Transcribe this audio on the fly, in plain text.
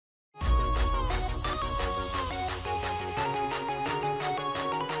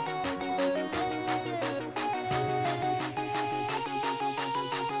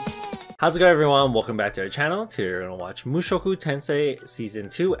How's it going, everyone? Welcome back to our channel. Today we're gonna watch Mushoku Tensei Season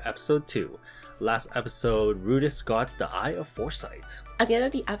 2, Episode 2. Last episode, Rudis got the Eye of Foresight. At the end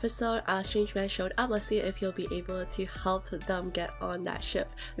of the episode, a strange man showed up. Let's see if you'll be able to help them get on that ship.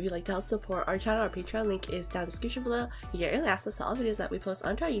 If you'd like to help support our channel, our Patreon link is down in the description below. You get early access to all videos that we post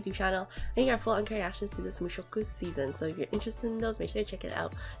onto our YouTube channel, and you get full uncut reactions to this Mushoku season. So if you're interested in those, make sure to check it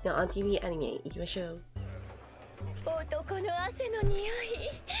out. Now on TV anime, ikimashou.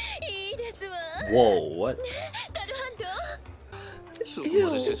 Whoa, what? Ew.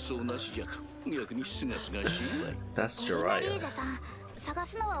 That's Jiraiya.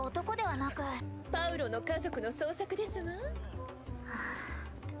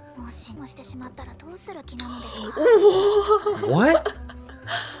 What?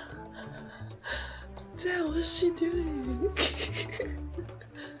 Damn, what's she doing?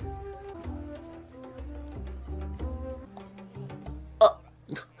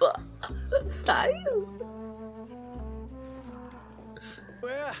 Thighs?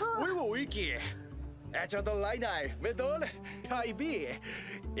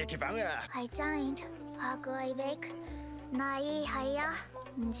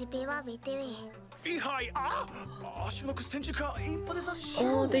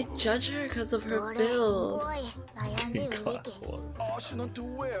 Oh, they judge her because of her build.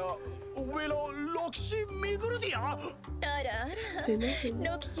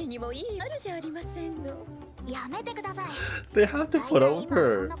 They have to put up with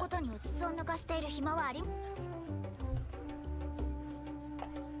her.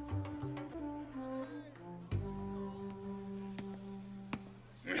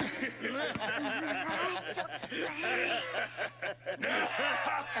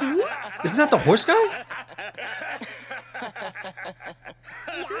 Isn't that the horse guy?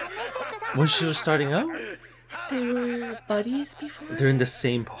 When she was starting out? They were buddies before? They're in the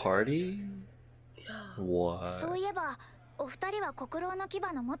same party? Yeah. What? お二人は国老の牙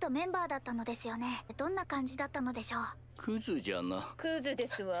の元メンバーだったのですよね。どんな感じだったのでしょう。クズじゃな。クズで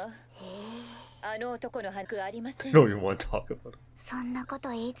すわ。あの男の箔ありません。I don't even want to talk about it. そんなこと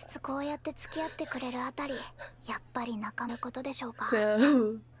言いつつこうやって付き合ってくれるあたり、やっぱり仲間ことでしょうか。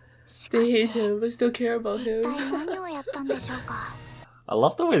Damn. They hate him, but still care about 一 him. 体何をやったんでしょうか。I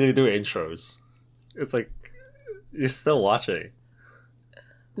love the way they do intros. It's like, you're still watching.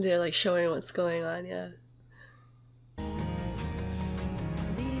 They're like showing what's going on, yeah.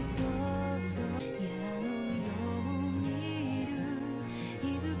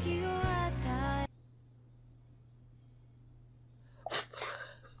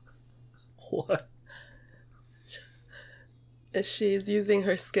 What? She's using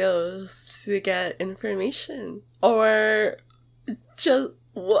her skills to get information. Or just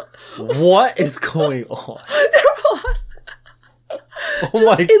what? What is going on? Oh Just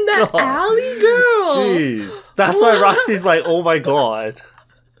my in that god. alley, girl. Jeez. That's why Roxy's like, oh my god.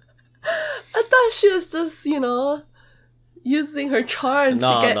 I thought she was just, you know, using her charm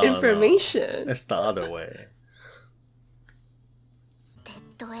to get information. No. It's the other way. デッ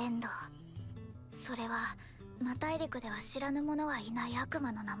ドエンド。それは魔大陸では知らぬ者はいない悪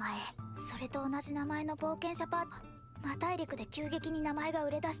魔の名前。それと同じ名前の冒険者パート。魔大陸で急激に名前が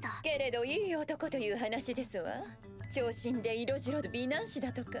売れ出した。けれどいい男という話ですわ。長身で色白美男子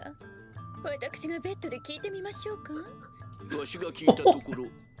だとか。私がベッドで聞いてみましょうか。わしが聞いたところ、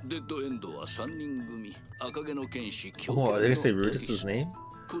デッドエンドは3人組。赤毛の剣士。Oh, are they gonna say Rudis' name?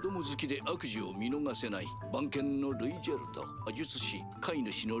 子供好きで悪事を見逃せない番犬のルイジェルト、魔術師飼い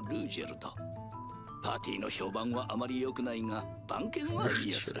主のルージェルト。パーティーの評判はあまり良くないが、番犬はい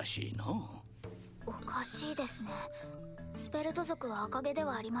いやつらしいの。おかしいですね。スペルト族は赤毛で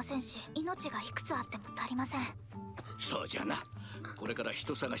はありませんし、命がいくつあっても足りません。そうじゃな。これから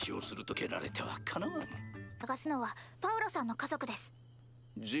人探しをすると蹴られてはかなわん。探すのはパウロさんの家族です。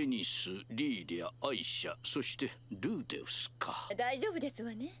ゼニス、リーリア、アイシャ、そしてルーデウスか。大丈夫です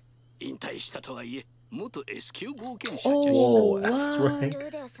わね。引退したとはいえ、元 S 級冒険者じゃし。Oh, S rank. ル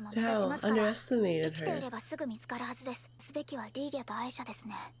ーデウスも目立ちますから、 Underestimated 生きてい her. ればすぐ見つかるはずです。すべきはリーリアとアイシャです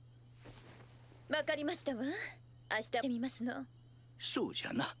ね。わかりましたわ。明日見ますの。そうじ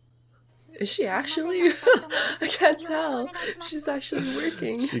ゃな。Is she actually? I can't tell. She's actually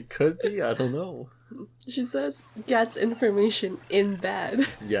working. She could be, I don't know. She says gets information in bed.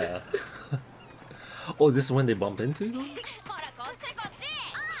 Yeah. Oh, this is when they bump into them?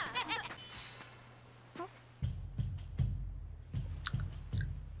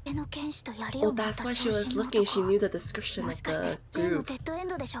 Oh, that's why she was looking. She knew the description of the group.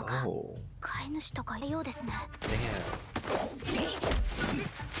 Oh.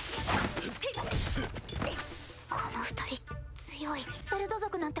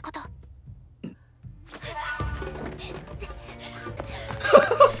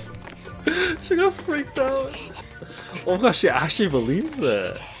 She got freaked out. Oh my gosh, she actually believes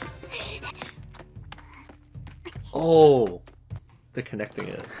it. Oh, they're connecting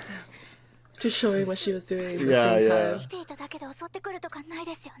it. Just showing what she was doing at the Yeah, same yeah. time. 来ていただけで襲ってくるとかない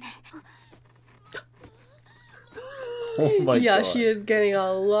ですよね。 Oh my Yeah, god. she is getting a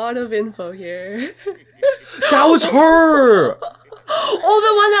lot of info here. That was her! Oh,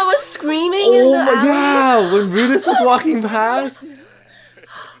 the one that was screaming in Oh the my, alley? yeah, when Rudis was walking past.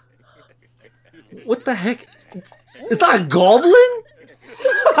 What the heck? Is that a goblin?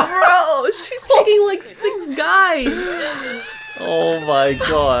 Bro, she's taking like 6 guys. Oh my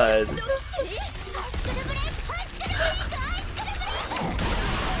god.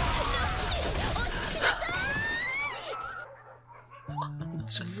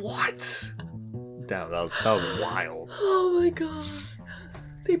 What? Damn, that was wild. Oh my god.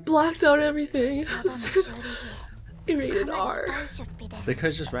 They blacked out everything. Rated R. 大出費です。 They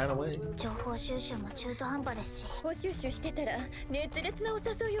could have just ran away. 情報収集も中途半端ですし。報収集してたら熱烈なお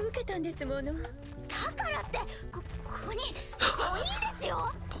誘いを受けたんですもの。だからってここにですよ。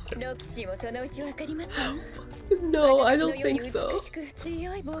ロキシーもそのうちわかりますわ。 No, I 私 don't のように think so. 美しく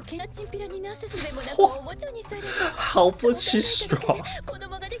強い冒険なチンピラになすすでもなくおもちゃにされる。 Helpless, she's strong. 子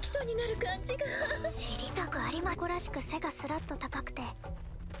供ができそうになる感じが。知りたくありまこらしく背がスラッと高くて、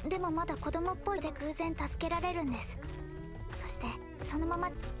でもまだ子供っぽいで偶然助けられるんです。そしてそのまま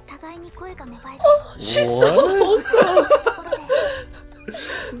互いに声が芽生えて。 She's so wholesome. ところ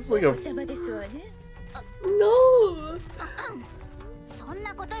で It's like a お茶場ですわね。 No. そん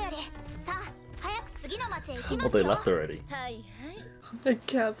なことよりさあ早く次の町へ行きま Oh, す they よ。 left already. はいはい。 I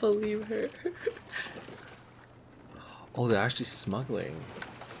can't believe her. Oh, they're actually smuggling.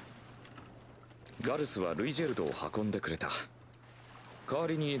 ガルスはルイジェルドを運んでくれた。代わ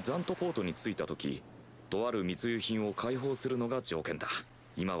りにザントポートに着いた時、とある密輸品を解放するのが条件だ。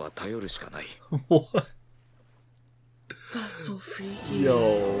今は頼るしかない。What? That's so freaky.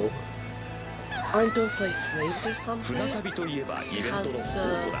 Yo. Aren't those like slaves or something? 船旅といえばイベントの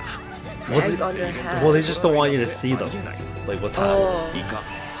宝庫だ。 Well, Eggs they, on their head. well, they just don't want you to see them. Like, what's happening? Oh. イカ、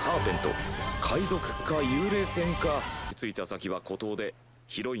サーペント、海賊か幽霊船か。着いた先は孤島で、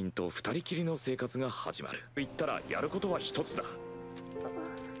ヒロインと二人きりの生活が始まる。言ったらやることは一つだ。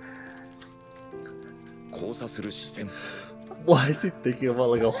交差する視線。 Why is he thinking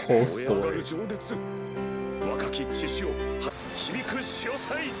about like a whole 燃え上がる story? 情熱。若き血潮、響く潮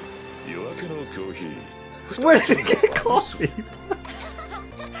騒。夜明けのコーヒー。 Where did he get coffee?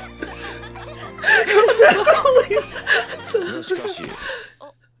 There's only... しかし、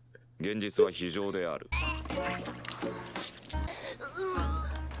現実は非常である。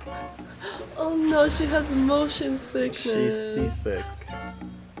 Oh no, she has motion She's sickness. seasick.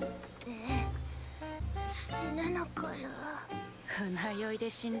 死ぬのかよ。船酔いで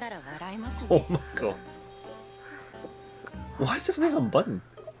死んだら笑いますね。 Oh my god. Why is everything unbuttoned?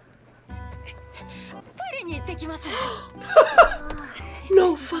 トイレに行ってきます。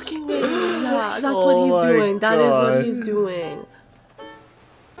 No fucking way. Yeah, that's what Oh he's my doing. That is God. what he's doing.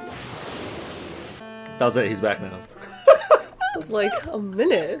 That was it, he's back now. It was like a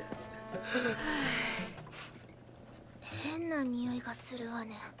minute. 変な匂いがするわ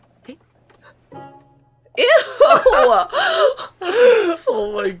ね。 Ew!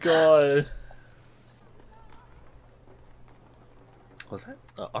 Oh my god. Was that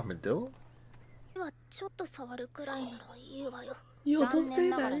armadillo? はちょっと触るくらいならいいわよ。 Yo, 残 don't say 念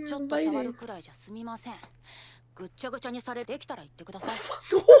なが that. ら You're ちょっと触る invited. くらいじゃすみません。ぐっちゃぐちゃにされできたら言ってください。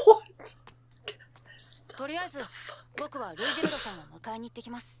 What? とりあえず僕はルイジェルドさんを迎えに行ってき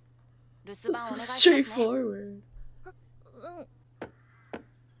ます。留守番お This 願い is しますね。 straightforward. うん。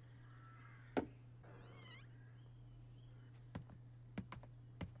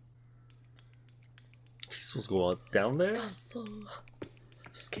 He's supposed to go out down there? That's so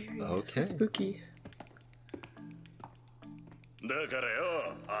scary. Okay. So spooky. だから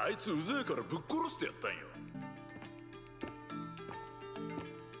よ、あいつうぜえからぶっ殺してやったんよ。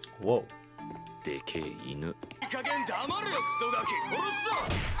 Whoa. でけえ犬。いい加減黙れよ、クソガキ。殺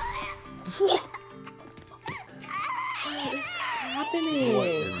すぞ。 What is What happening?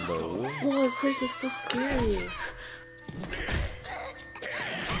 in the... Whoa, this place is so scary.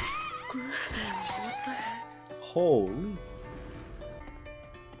 Gruesome. What the heck? Holy.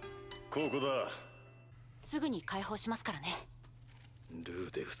 ここだ。すぐに解放しますからね。ル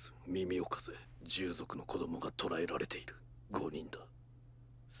ーデウス、耳を貸せ。従属の子供が捕らえられている。5人だ。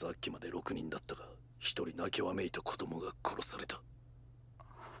さっきまで6人だったが、1人泣きわめいた子供が殺された。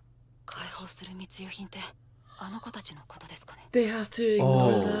解放する密輸品ってあの子たちのことですかね。 They have to ignore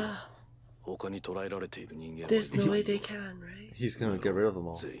Oh. that. 他に捕らえられている人間は There's no way they can, right? He's gonna get rid of them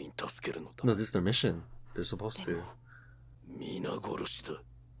all. 全員助けるのだ。 No, this is their mission. They're supposed to. 皆殺しだ。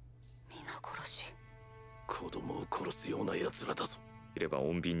皆殺し。子供を殺すような奴らだぞ。いれば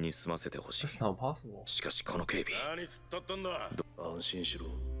穏便に済ませてほしい。 That's not possible. しかしこの警備、何すったったんだ。安心しろ。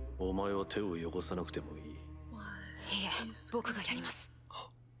お前は手を汚さなくてもいい。いえ、僕がやります。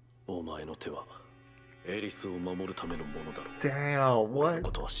お前の手はエリスを守るためのものだろう。 Damn, 俺 what? の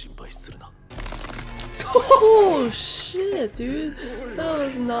ことは心配するな。 Oh shit, dude. That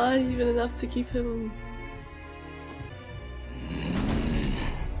was not even enough to keep him.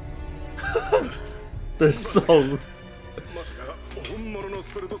 They're so. まさか本物の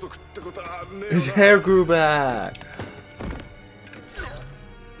スペルト族ってことはねえ His よな。 hair grew back.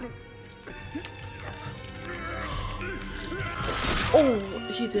 Oh,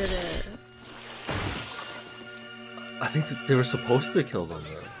 he did it. I think that they were supposed to kill them.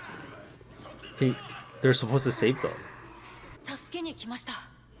 They're supposed to save them. 助けに来ました。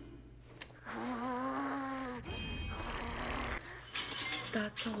Is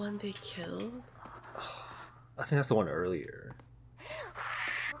that the one they killed? I think that's the one earlier.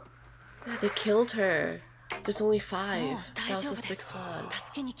 Yeah, they killed her. There's only 5. もう That 大 was 丈夫 the です 6th one. 助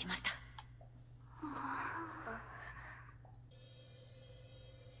けに来ました。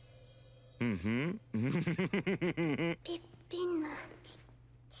ピッピンヌ。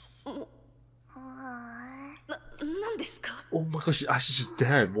なんですか。 Oh my gosh, she's actually just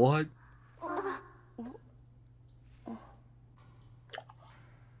dead. What?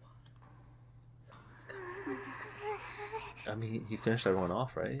 I mean, he finished everyone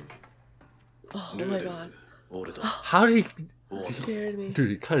off, right? Oh my god. 俺だ。 How did he? Scared me. Dude,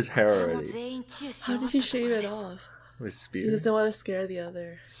 he cut his hair じゃあもう already 全員治癒し How 終わ did った he ところ shave で it す。 off? with He spear. doesn't want to scare the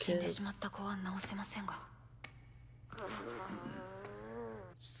other 死んで kids. しまった子は治せませんが。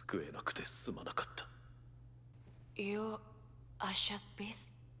救えなくてすまなかった。 You are shut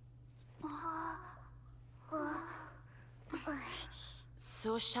beast.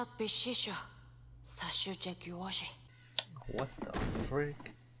 So shut be shisha. Sashu Jaguashi. What the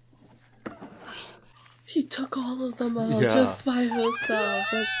frick? He took all of them out Yeah. just by himself.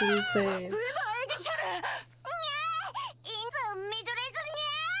 That's insane.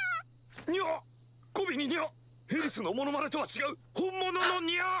 にゃコビににゃヘリスのモノマネとは違う本物の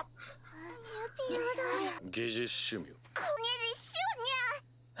にゃ技術趣味。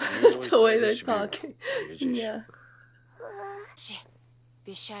 The way they're talking. Yeah.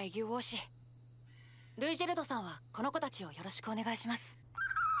 ビシャイギュウオシ。ルイジェルドさんはこの子たちをよろしくお願いします。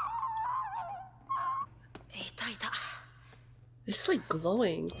いたいた。 It's like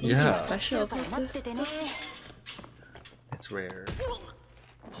glowing. It's Yeah. something special から about 待っ this ててね。 It's rare.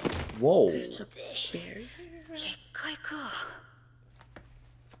 Whoa. There's a bear. 結界か。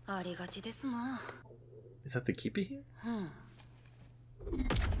ありがちですな。 Is that the keepy here? うん。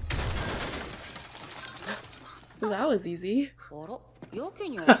 That was easy. あら、やけ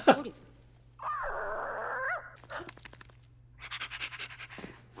にあっさり。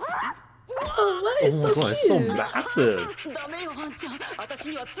 Oh, what is Oh my so god, it's so cute? massive. ダメよワンちゃん。私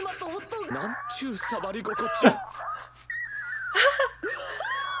には妻と夫が。なんちゅう触り心地た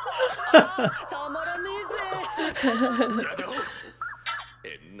まらね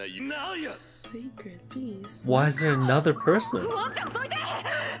えんなゆなや。 Sacred beast. Why is there another person? えぜ。ワンちゃんどいて。あ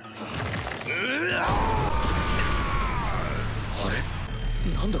れ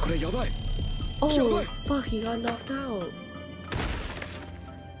なんだこれやばい Oh, fuck, he got knocked out.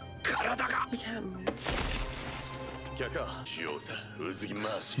 体が He can't move. 客か。塩さ、うずぎま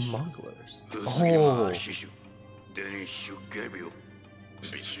し。 Smugglers. うずぎま Oh. し。デニッシュゲビオ。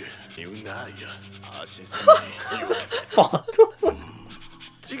ビシュ、言うなや。安心するね。 Font.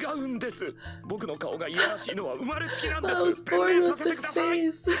 違うんです僕の顔がいやらしいのは生まれつきなんで I was す born 弁明 with させてく this ださい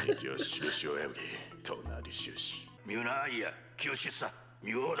face. 息をしゅしょえぎ。隣しゅし。ミュナイヤ、キヨシさ、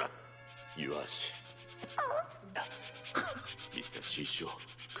ミュオだ。よし。いさししょ、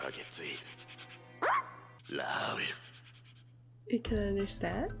かげつい。ラーウェル。 You can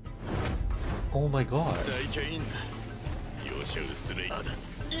understand? Oh my god. 最近、よしうすれやだ。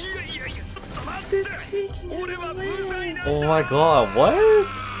 They're taking it away. Oh my god, what?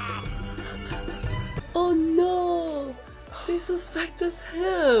 Oh no! They suspect it's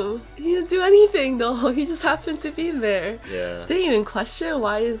him. He didn't do anything though. He just happened to be there. Yeah. They didn't even question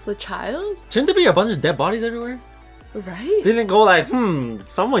why is a child, Shouldn't there be a bunch of dead bodies everywhere? right? They didn't go like,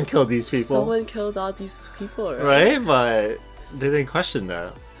 someone killed these people. Someone killed all these people, right? Right? But they didn't question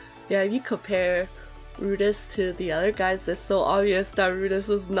that. Yeah, if you compare Rudis to the other guys, it's so obvious that Rudis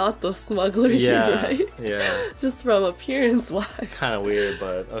is not the smuggler here, Yeah. right? Yeah. Just from appearance wise. Kind of weird,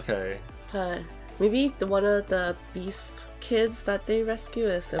 but okay. Maybe one of the beast kids that they rescue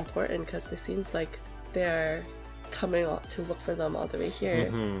is important because it seems like they're coming out to look for them all the way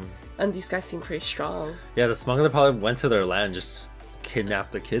here. And these guys seem pretty strong. Yeah, the smuggler probably went to their land, just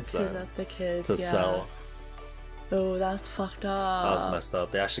kidnapped the kids to sell. Oh, that's fucked up. That was messed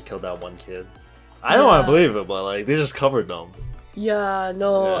up. They actually killed that one kid. I don't want to believe it, but like they just covered them. Yeah,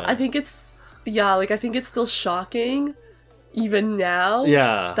 no, I think it's I think it's still shocking, even now.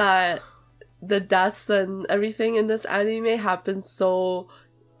 Yeah, that the deaths and everything in this anime happen so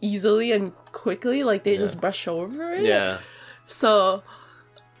easily and quickly. Like they just brush over it. Yeah. So,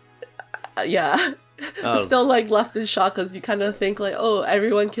 yeah. It's still like left in shock because you kind of think like, oh,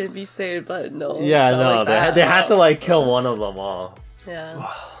 everyone can be saved, but no. Yeah, no, like they had to like kill one of them all.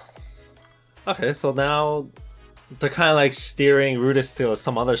 Yeah. Okay, so now they're kind of like steering Rudis to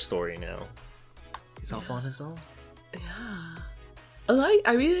some other story now. He's off on his own. Yeah.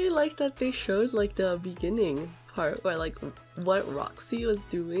 I really like that they showed like the beginning part where like what Roxy was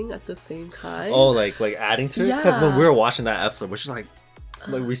doing at the same time. Oh, like adding to it? Because when we were watching that episode, which is like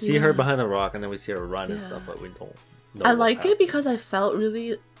we see her behind the rock and then we see her run and stuff, but we don't know. I like it because it felt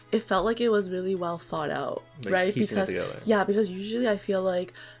like it was really well thought out, like right? Piecing because it together. Yeah, because usually I feel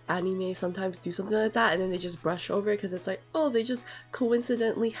like anime sometimes do something like that and then they just brush over it because it's like, oh, they just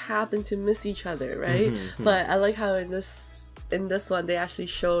coincidentally happen to miss each other, right? But I like how in this one they actually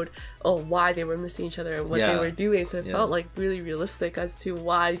showed why they were missing each other and what they were doing, so it felt like really realistic as to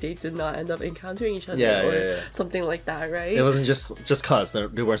why they did not end up encountering each other or something like that, right? It wasn't just cause they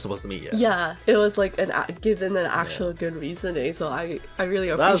weren't supposed to meet yet. Yeah, it was like given an actual good reasoning, so I really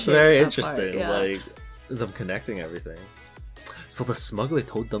appreciate that was very that interesting, part, like them connecting everything. So the smuggler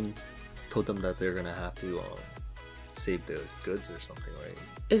told them that they're gonna have to save the goods or something, right?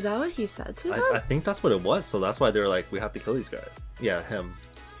 Is that what he said to them? I think that's what it was, so that's why they're like, we have to kill these guys. Yeah, him.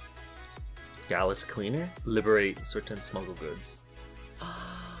 Gallus Cleaner? Liberate certain smuggled goods.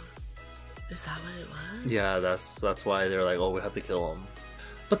 Is that what it was? Yeah, that's why they're like, oh, we have to kill him.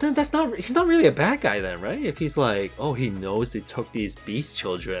 But then he's not really a bad guy then, right? If he's like, oh, he knows they took these beast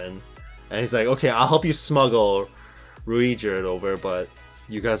children, and he's like, okay, I'll help you smuggle Ruijerd over, but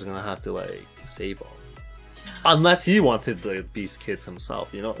you guys are gonna have to like save him. Unless he wanted the beast kids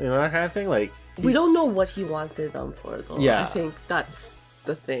himself, you know that kind of thing. Like we don't know what he wanted them for, though. Yeah, I think that's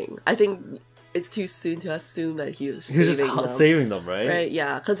the thing. I think it's too soon to assume that he was saving them, right? Right,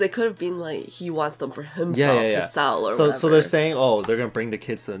 yeah, because it could have been like he wants them for himself to sell or whatever. So they're saying, oh, they're gonna bring the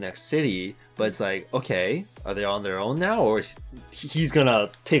kids to the next city, but it's like, okay, are they on their own now, or he's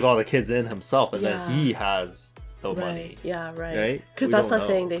gonna take all the kids in himself, and then he has the money? Yeah, right. Right? Because that's the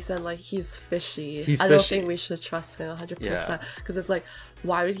thing. They said like he's fishy. I don't think we should trust him 100%. Because it's like,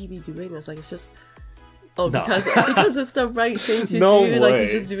 why would he be doing this? Like it's just because it's the right thing to do. Like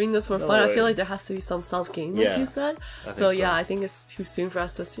he's just doing this for fun. I feel like there has to be some self gain, like you said. So I think it's too soon for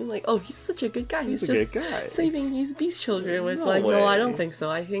us to assume like, oh, he's such a good guy. He's just saving these beast children. Where it's like, no, I don't think so.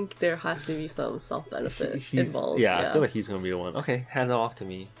 I think there has to be some self benefit involved. Yeah, I feel like he's gonna be the one. Okay, hand it off to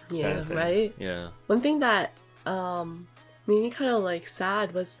me. Yeah, right. Yeah. One thing that made me kind of like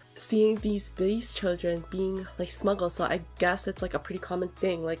sad was seeing these beast children being like smuggled. So I guess it's like a pretty common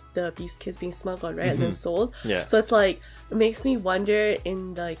thing, like the beast kids being smuggled, right? And then sold. Yeah. So it's like, it makes me wonder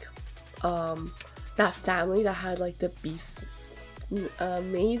in like that family that had like the beast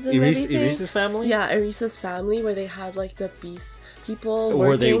maids and everything. Irisa's family? Yeah, Irisa's family, where they had like the beast people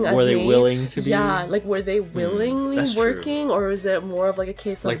were they willing to be? Yeah, like were they willingly working, or is it more of like a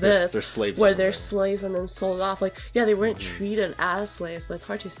case like of this they're slaves where they're slaves and then sold off? Like, yeah, they weren't treated as slaves, but it's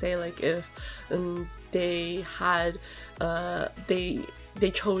hard to say like if they had they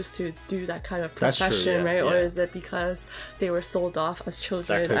chose to do that kind of profession, right? Or is it because they were sold off as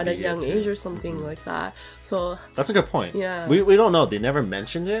children at a young age or something like that? So that's a good point. Yeah, we don't know. They never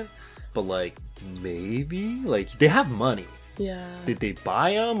mentioned it, but like maybe like they have money. Yeah. Did they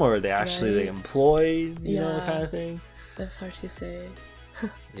buy them, or are they actually they employed? You know, kind of thing. That's hard to say.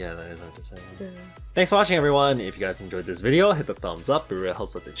 Yeah, that is hard to say. Yeah. Thanks for watching, everyone. If you guys enjoyed this video, hit the thumbs up. It really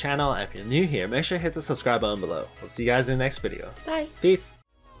helps out the channel. And if you're new here, make sure to hit the subscribe button below. We'll see you guys in the next video. Bye. Peace.